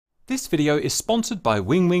This video is sponsored by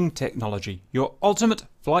Wing Technology, your ultimate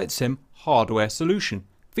flight sim hardware solution,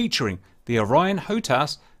 featuring the Orion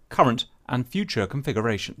HOTAS current and future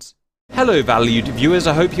configurations. Hello valued viewers,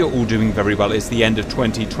 I hope you're all doing very well. It's the end of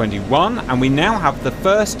 2021 and we now have the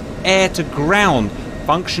first air-to-ground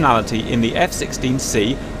functionality in the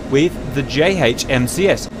F-16C with the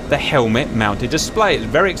JHMCS, the helmet mounted display. It's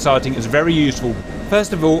very exciting, it's very useful.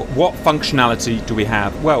 First of all, what functionality do we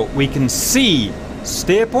have? Well, we can see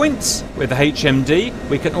steer points with the HMD.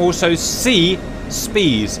 We can also see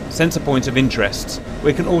SPIs, sensor points of interest.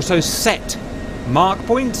 We can also set mark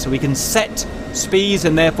points. We can set SPIs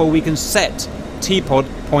and therefore we can set TPOD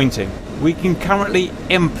pointing. We can currently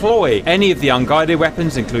employ any of the unguided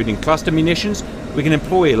weapons, including cluster munitions. We can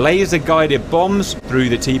employ laser guided bombs through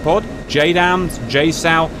the TPOD, JDAMs,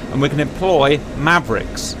 JSOW, and we can employ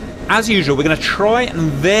Mavericks. As usual, we're going to try and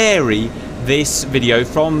vary this video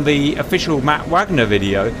from the official Matt Wagner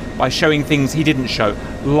video by showing things he didn't show,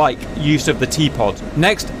 like use of the TPOD.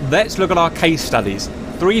 Next, let's look at our case studies.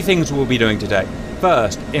 3 things we'll be doing today.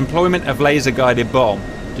 First, employment of laser guided bomb.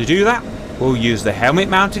 To do that, we'll use the helmet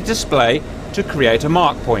mounted display to create a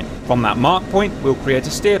mark point. From that mark point, we'll create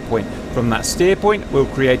a steer point. From that steer point, we'll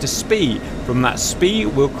create a SPI. From that SPI,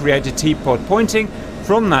 we'll create a TPOD pointing.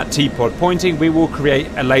 From that TPOD pointing, we will create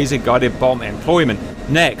a laser guided bomb employment.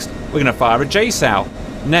 Next, we're going to fire a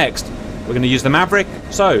JSOW. Next, we're going to use the Maverick.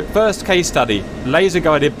 So, first case study, laser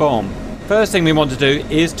guided bomb. First thing we want to do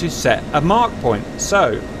is to set a mark point.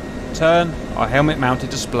 So, turn our helmet mounted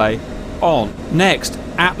display on. Next,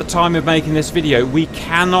 at the time of making this video, we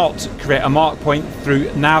cannot create a mark point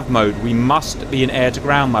through nav mode. We must be in air to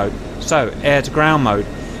ground mode. So, air to ground mode.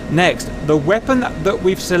 Next, the weapon that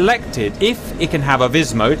we've selected, if it can have a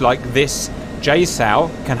vis mode, like this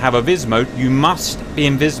JSOW can have a vis mode, you must be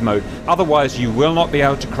in vis mode. Otherwise, you will not be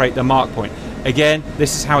able to create the mark point. Again,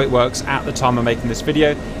 this is how it works at the time of making this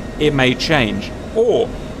video. It may change. Or,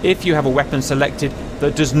 if you have a weapon selected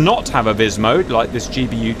that does not have a vis mode, like this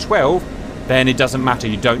GBU-12, then it doesn't matter.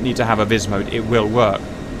 You don't need to have a vis mode. It will work.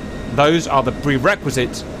 Those are the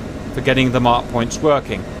prerequisites for getting the mark points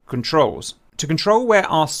working. Controls. To control where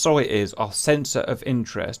our SOI is, our sensor of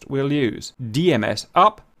interest, we'll use DMS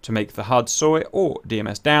up to make the HUD SOI, or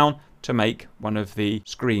DMS down to make one of the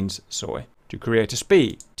screens SOI. To create a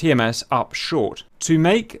SPI, TMS up short. To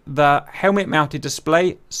make the helmet mounted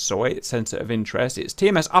display SOI, sensor of interest, it's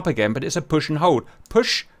TMS up again, but it's a push and hold.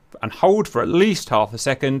 Push and hold for at least half a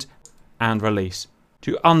second and release.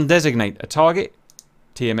 To undesignate a target,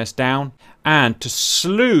 TMS down, and to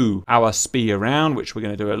slew our SPI around, which we're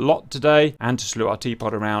going to do a lot today, and to slew our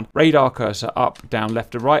TPOD around, radar cursor up, down,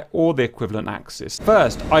 left to right, or the equivalent axis.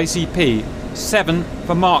 First, ICP 7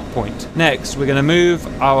 for mark point. Next, we're going to move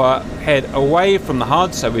our head away from the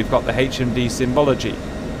HUD, so we've got the HMD symbology.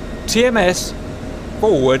 TMS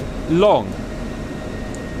forward long.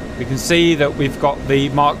 We can see that we've got the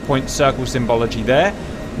mark point circle symbology there.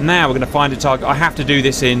 Now we're going to find a target. I have to do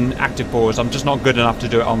this in active pause. I'm just not good enough to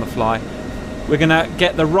do it on the fly. We're going to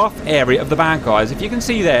get the rough area of the bad guys. If you can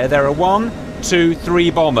see there are 1, 2, 3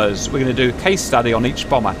 bombers. We're going to do a case study on each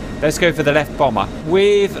bomber. Let's go for the left bomber.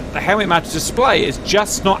 With the helmet mounted display, it's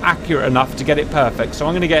just not accurate enough to get it perfect. So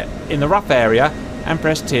I'm going to get in the rough area and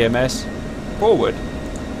press TMS forward.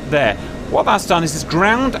 There. What that's done is it's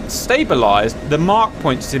ground stabilized the mark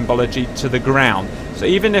point symbology to the ground. So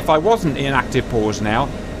even if I wasn't in active pause now,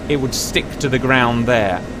 it would stick to the ground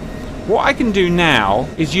there. What I can do now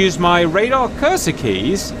is use my radar cursor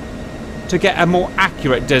keys to get a more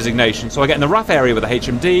accurate designation. So I get in the rough area with the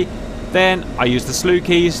HMD, then I use the slew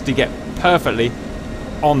keys to get perfectly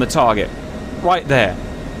on the target. Right there.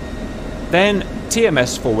 Then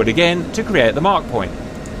TMS forward again to create the mark point.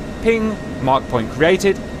 Ping, mark point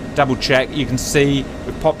created. Double check, you can see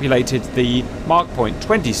we've populated the mark point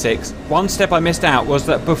 26. One step I missed out was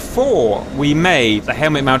that before we made the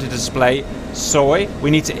helmet mounted display SOI,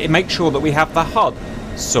 we need to make sure that we have the HUD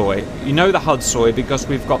SOI. You know the HUD SOI because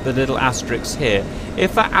we've got the little asterisk here.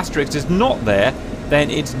 If that asterisk is not there,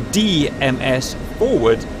 then it's DMS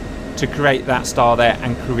forward to create that star there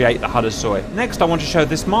and create the HUD SOI. Next, I want to show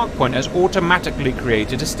this mark point has automatically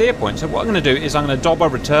created a steer point. So what I'm going to do is I'm going to dobber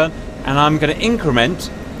return and I'm going to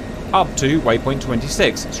increment up to waypoint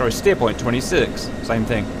 26, sorry, steer point 26, same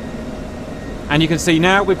thing. And you can see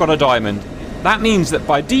now we've got a diamond. That means that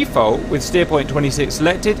by default, with steer point 26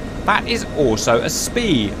 selected, that is also a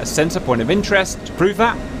SPI, a sensor point of interest. To prove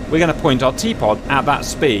that, we're going to point our TPOD at that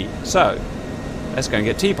SPI. So, let's go and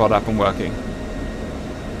get TPOD up and working.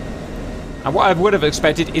 And what I would have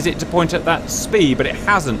expected is it to point at that SPI, but it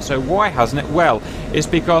hasn't. So why hasn't it? Well, it's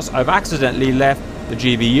because I've accidentally left the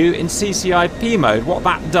GBU in CCIP mode. What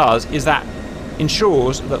that does is that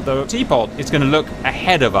ensures that the TPOD is going to look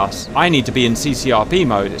ahead of us. I need to be in CCRP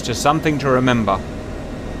mode. It's just something to remember.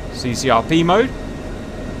 CCRP mode.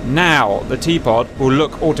 Now the TPOD will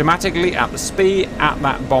look automatically at the SPI at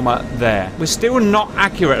that bomber there. We're still not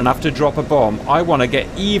accurate enough to drop a bomb. I want to get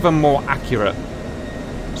even more accurate.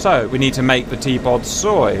 So we need to make the TPOD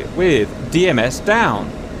soy with DMS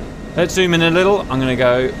down. Let's zoom in a little. I'm going to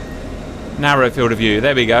go narrow field of view.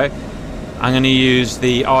 There we go. I'm going to use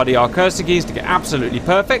the RDR cursor keys to get absolutely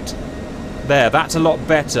perfect. There, that's a lot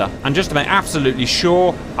better. And just to make absolutely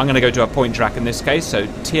sure, I'm going to go to a point track in this case. So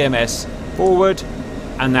TMS forward.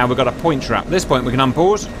 And now we've got a point trap. At this point we can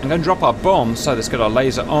unpause and go and drop our bomb. So let's get our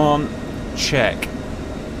laser on. Check.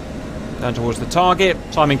 Down towards the target.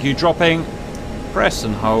 Timing cue dropping. Press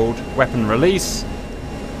and hold. Weapon release.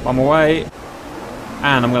 Bomb away.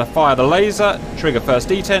 And I'm going to fire the laser. Trigger first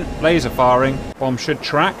detent. Laser firing. Bomb should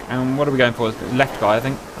track. And what are we going for? Left guy, I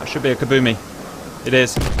think. That should be a kaboomy. It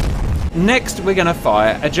is. Next, we're going to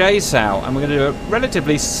fire a JSOW, and we're going to do a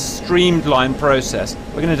relatively streamlined process.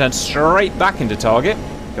 We're going to turn straight back into target,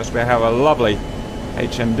 because we have a lovely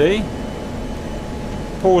HMD.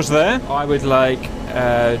 Pause there. I would like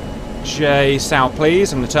JSOW,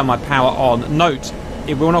 please. I'm going to turn my power on. Note,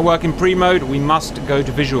 it will not work in pre-mode. We must go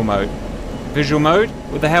to visual mode. Visual mode,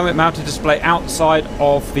 with the helmet mounted display outside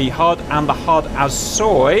of the HUD, and the HUD as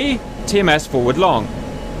soy. TMS forward long.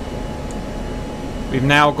 We've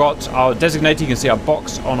now got our designator. You can see our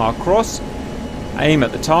box on our cross. Aim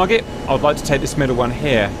at the target. I would like to take this middle one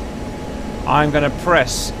here. I'm going to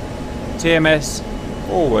press TMS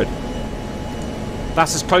forward.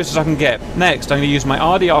 That's as close as I can get. Next, I'm going to use my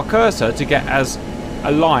RDR cursor to get as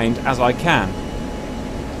aligned as I can.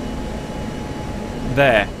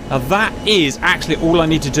 There. Now that is actually all I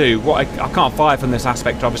need to do. What I can't fire from this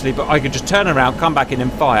aspect, obviously, but I could just turn around, come back in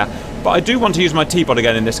and fire. But I do want to use my TPOD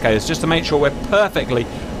again in this case, just to make sure we're perfectly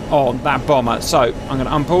on that bomber. So I'm going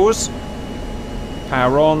to unpause,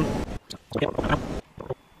 power on.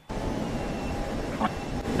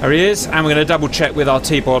 There he is, and we're going to double check with our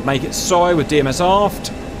TPOD, make it soy with DMS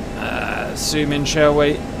aft. Zoom in, shall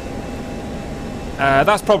we?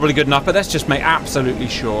 That's probably good enough, but let's just make absolutely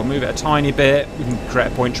sure. Move it a tiny bit. We can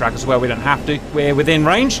create a point track as well. We don't have to. We're within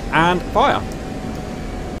range, and fire.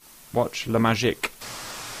 Watch la magique.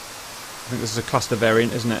 I think this is a cluster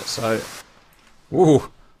variant, isn't it? So, ooh,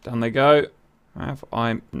 down they go. Have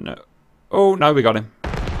I? No. Oh no, we got him.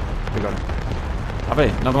 We got him. Have we?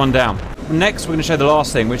 Another one down. Next, we're going to show the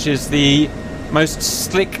last thing, which is the most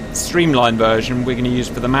slick, streamlined version we're going to use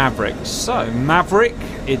for the Maverick. So, Maverick,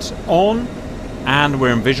 it's on. And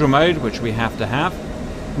we're in visual mode, which we have to have.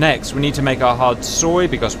 Next, we need to make our HUD soy,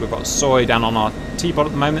 because we've got soy down on our TPOD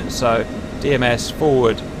at the moment. So DMS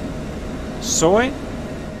forward soy.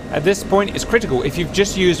 At this point, it's critical. If you've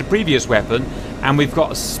just used a previous weapon and we've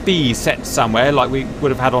got a SPI set somewhere, like we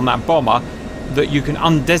would have had on that bomber, that you can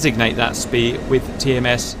undesignate that SPI with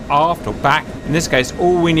TMS aft or back. In this case,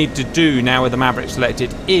 all we need to do now with the Maverick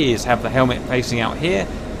selected is have the helmet facing out here,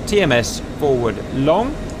 TMS forward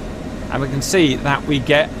long. And we can see that we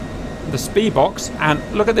get the SPI box, and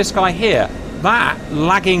look at this guy here. That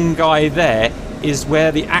lagging guy there is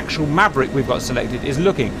where the actual Maverick we've got selected is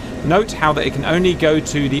looking. Note how that it can only go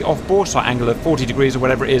to the off-bore sight angle of 40 degrees or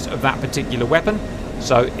whatever it is of that particular weapon.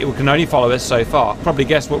 So it can only follow us so far. Probably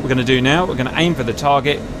guess what we're going to do now. We're going to aim for the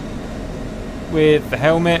target with the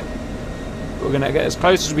helmet. We're going to get as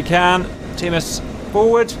close as we can. TMS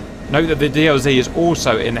forward. Note that the DLZ is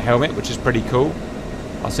also in the helmet, which is pretty cool.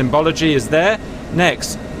 Our symbology is there.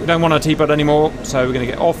 Next, we don't want our TPOD anymore, so we're going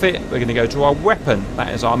to get off it. We're going to go to our weapon.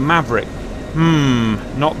 That is our Maverick.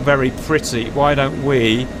 Not very pretty. Why don't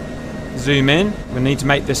we zoom in? We need to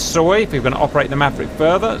make this soy if we're going to operate the Maverick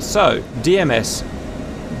further. So, DMS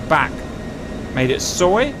back made it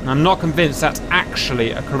soy. And I'm not convinced that's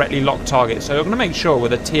actually a correctly locked target, so we're going to make sure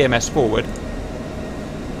with a TMS forward.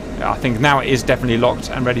 I think now it is definitely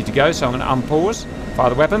locked and ready to go, so I'm going to unpause,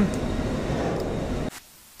 fire the weapon.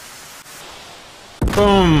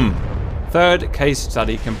 Boom! Third case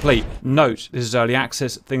study complete. Note, this is early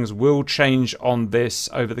access. Things will change on this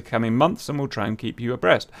over the coming months, and we'll try and keep you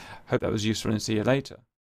abreast. Hope that was useful, and see you later.